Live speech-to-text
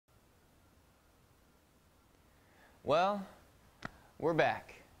Well, we're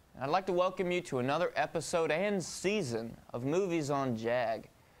back. I'd like to welcome you to another episode and season of Movies on JAG.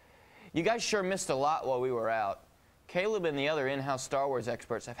 You guys sure missed a lot while we were out. Caleb and the other in-house Star Wars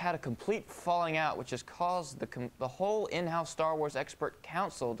experts have had a complete falling out, which has caused the whole in-house Star Wars expert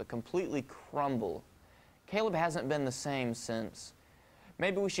council to completely crumble. Caleb hasn't been the same since.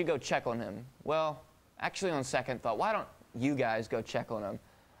 Maybe we should go check on him. Well, actually on second thought, why don't you guys go check on him?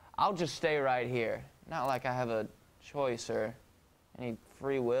 I'll just stay right here. Not like I have a choice or any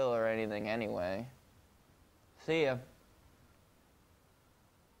free will or anything anyway. See ya.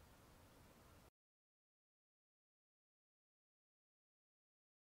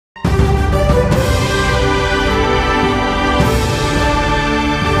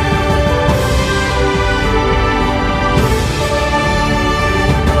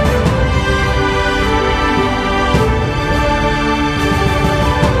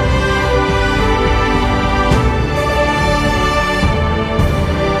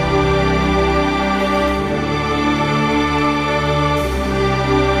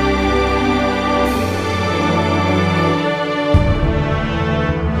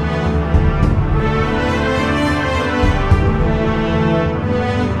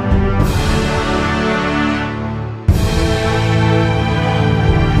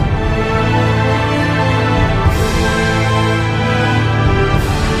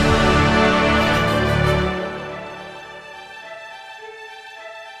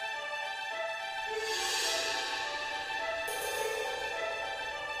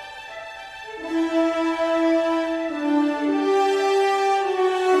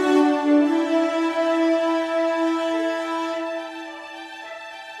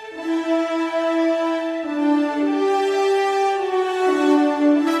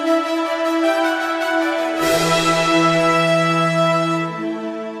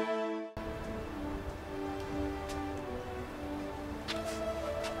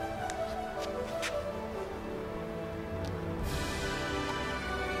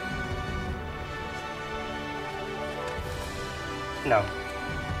 No.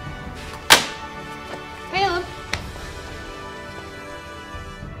 Caleb!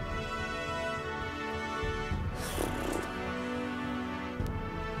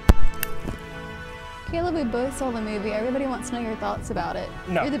 Caleb, we both saw the movie. Everybody wants to know your thoughts about it.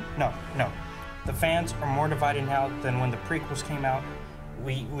 No, no. The fans are more divided now than when the prequels came out.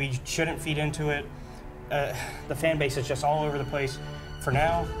 We shouldn't feed into it. The fan base is just all over the place. For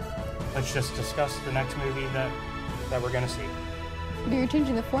now, let's just discuss the next movie that we're going to see. But you're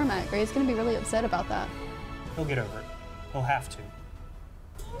changing the format, Gray's going to be really upset about that. He'll get over it. He'll have to.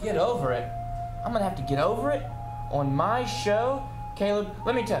 Get over it? I'm gonna have to get over it? On my show? Caleb,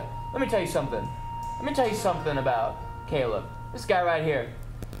 let me tell you something. Let me tell you something about Caleb. This guy right here,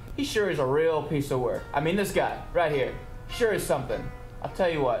 he sure is a real piece of work. I mean, this guy right here, sure is something. I'll tell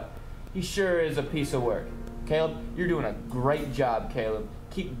you what, he sure is a piece of work. Caleb, you're doing a great job, Caleb.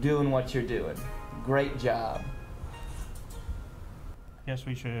 Keep doing what you're doing. Great job. Guess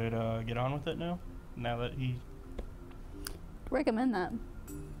we should get on with it now that he... Recommend that.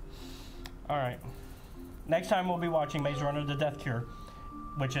 Alright. Next time we'll be watching Maze Runner: The Death Cure,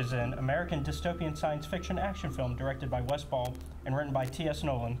 which is an American dystopian science fiction action film directed by Wes Ball and written by T.S.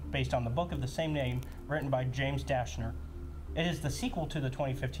 Nolan, based on the book of the same name, written by James Dashner. It is the sequel to the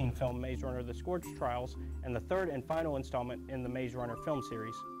 2015 film Maze Runner: The Scorched Trials and the third and final installment in the Maze Runner film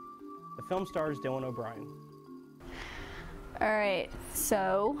series. The film stars Dylan O'Brien. Alright,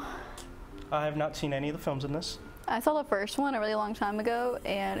 so... I have not seen any of the films in this. I saw the first one a really long time ago,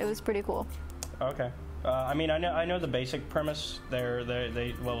 and it was pretty cool. Okay. I mean, I know the basic premise.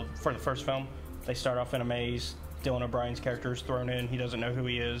 Well, for the first film, they start off in a maze. Dylan O'Brien's character is thrown in. He doesn't know who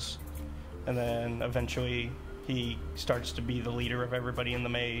he is. And then eventually he starts to be the leader of everybody in the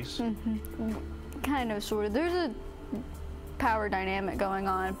maze. Mm-hmm. Kind of, sort of. There's a power dynamic going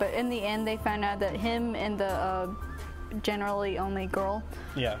on, but in the end they find out that him and the generally only girl,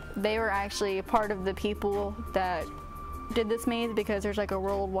 they were actually part of the people that did this maze because there's like a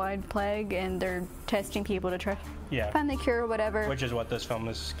worldwide plague and they're testing people to try find the cure or whatever. Which is what this film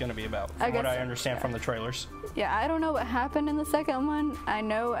is going to be about, from what I understand from the trailers. Yeah, I don't know what happened in the second one.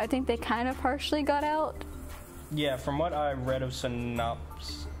 I think they kind of partially got out. Yeah, from what I read of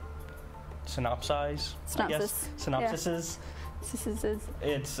synopsises.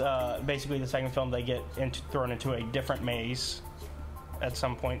 It's basically the second film they get thrown into a different maze at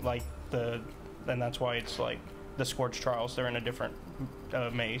some point, and that's why it's like the Scorched Trials. They're in a different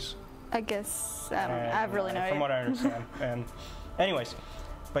maze. I guess I don't know. I have really no idea. From what I understand. And anyways,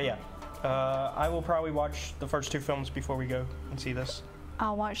 but yeah, I will probably watch the first two films before we go and see this.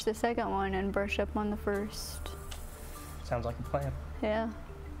 I'll watch the second one and brush up on the first. Sounds like a plan. Yeah.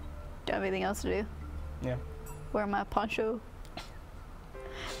 Don't have anything else to do. Yeah. Wear my poncho.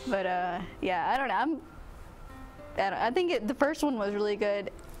 But yeah, I don't know. I think the first one was really good.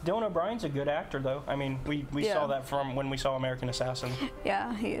 Dylan O'Brien's a good actor, though. I mean, we saw that from when we saw American Assassin.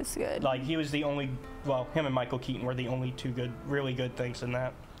 Yeah, he is good. Like, he was the only, well, him and Michael Keaton were the only two really good things in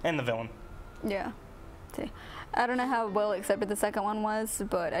that. And the villain. Yeah. See, I don't know how well accepted the second one was,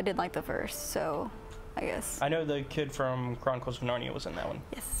 but I did like the first, so I guess. I know the kid from Chronicles of Narnia was in that one.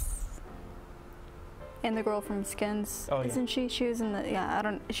 Yes. And the girl from Skins, oh, isn't she? She was in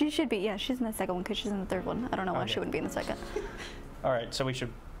the, she should be, she's in the second one because she's in the third one. I don't know why she wouldn't be in the second. All right, so we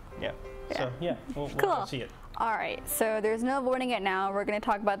should, So, we'll see it. All right, so there's no avoiding it now. We're going to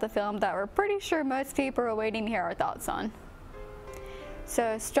talk about the film that we're pretty sure most people are waiting to hear our thoughts on.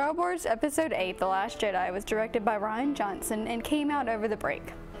 So, Star Wars Episode 8, The Last Jedi, was directed by Rian Johnson and came out over the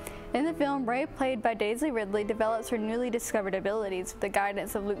break. In the film, Rey, played by Daisy Ridley, develops her newly discovered abilities with the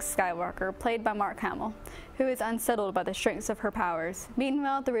guidance of Luke Skywalker, played by Mark Hamill, who is unsettled by the strengths of her powers.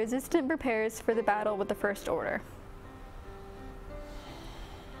 Meanwhile, the Resistance prepares for the battle with the First Order.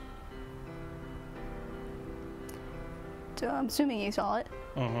 So I'm assuming you saw it.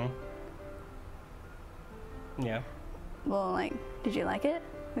 Mm-hmm. Yeah. Well, did you like it?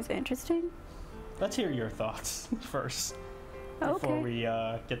 Was it interesting? Let's hear your thoughts first. Before we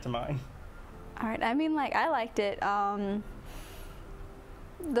get to mine. All right. I mean, I liked it. The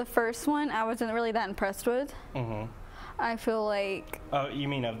first one, I wasn't really that impressed with. Mm-hmm. I feel like... Oh, you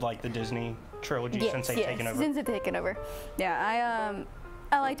mean of the Disney trilogy since they've taken over? Since they've taken over. Yeah,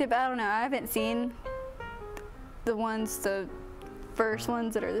 I liked it, but I don't know. I haven't seen the first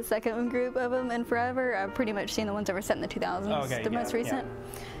ones that are the second one group of them in forever. I've pretty much seen the ones that were set in the 2000s, most recent.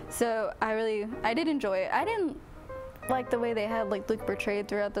 Yeah. So I did enjoy it. I didn't like the way they had Luke portrayed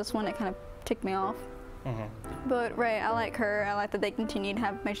throughout this one. It kind of ticked me off. Mm-hmm. But Rey, I like her. I like that they continue to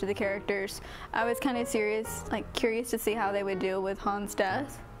have most of the characters. I was kind of curious to see how they would deal with Han's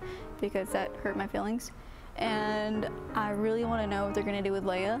death, because that hurt my feelings. And I really want to know what they're going to do with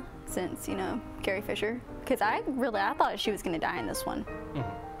Leia, since, Carrie Fisher. Because I thought she was going to die in this one.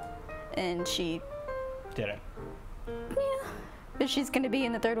 Mm-hmm. And she... didn't. Yeah. But she's going to be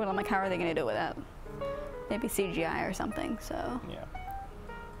in the third one. I'm like, how are they going to deal with that? Maybe CGI or something, so... Yeah.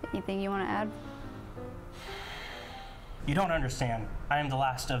 Anything you want to add? You don't understand. I am the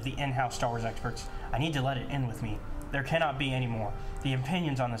last of the in-house Star Wars experts. I need to let it end with me. There cannot be any more. The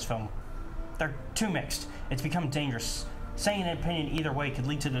opinions on this film, they're too mixed. It's become dangerous. Saying an opinion either way could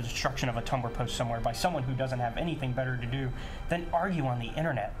lead to the destruction of a Tumblr post somewhere by someone who doesn't have anything better to do than argue on the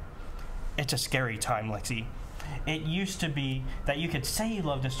internet. It's a scary time, Lexi. It used to be that you could say you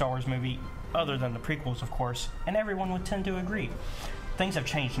loved a Star Wars movie, other than the prequels, of course, and everyone would tend to agree. Things have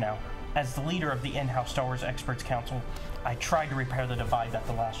changed now. As the leader of the in-house Star Wars Experts Council, I tried to repair the divide that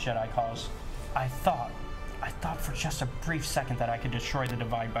The Last Jedi caused. I thought for just a brief second that I could destroy the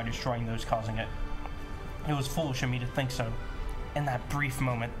divide by destroying those causing it. It was foolish of me to think so. In that brief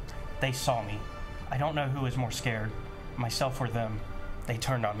moment, they saw me. I don't know who was more scared, myself or them. They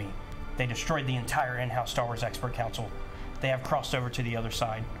turned on me. They destroyed the entire in-house Star Wars Expert Council. They have crossed over to the other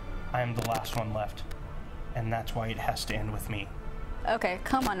side. I am the last one left. And that's why it has to end with me. Okay,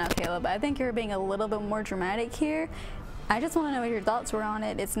 come on now, Caleb. I think you're being a little bit more dramatic here. I just want to know what your thoughts were on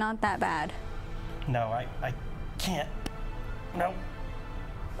it. It's not that bad. No, I can't. No.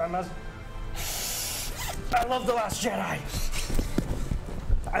 I love The Last Jedi.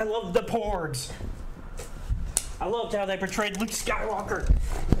 I love the Porgs. I loved how they portrayed Luke Skywalker.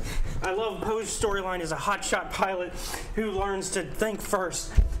 I love Poe's storyline as a hotshot pilot who learns to think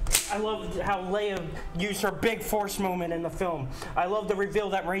first. I loved how Leia used her big force moment in the film. I love the reveal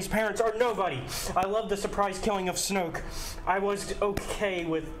that Rey's parents are nobody. I love the surprise killing of Snoke. I was okay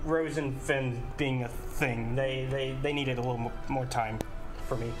with Rose and Finn being a thing. They needed a little more time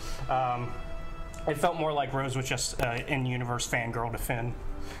for me. It felt more like Rose was just in-universe fangirl to Finn.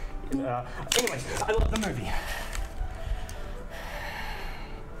 Anyways, I love the movie.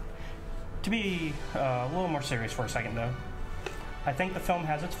 To be a little more serious for a second, though, I think the film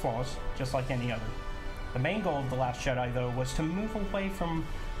has its flaws, just like any other. The main goal of The Last Jedi, though, was to move away from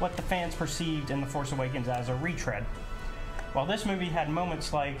what the fans perceived in The Force Awakens as a retread. While this movie had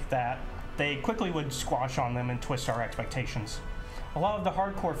moments like that, they quickly would squash on them and twist our expectations. A lot of the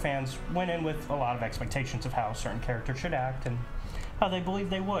hardcore fans went in with a lot of expectations of how certain characters should act and how they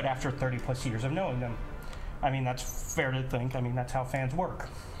believed they would after 30 plus years of knowing them. I mean, that's fair to think. I mean, that's how fans work.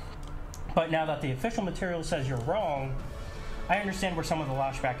 But now that the official material says you're wrong, I understand where some of the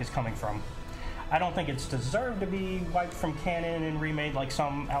lashback is coming from. I don't think it's deserved to be wiped from canon and remade like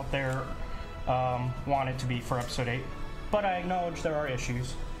some out there want it to be for Episode 8. but I acknowledge there are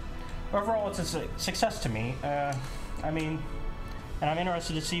issues. Overall, it's a success to me. I mean, and I'm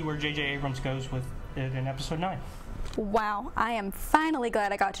interested to see where J.J. Abrams goes with it in episode 9. Wow, I am finally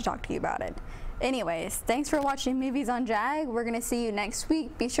glad I got to talk to you about it. Anyways, thanks for watching Movies on JAG. We're going to see you next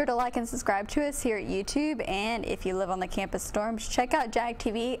week. Be sure to like and subscribe to us here at YouTube, and if you live on the campus dorms, check out JAG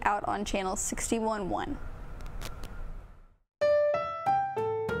TV out on channel 61.1.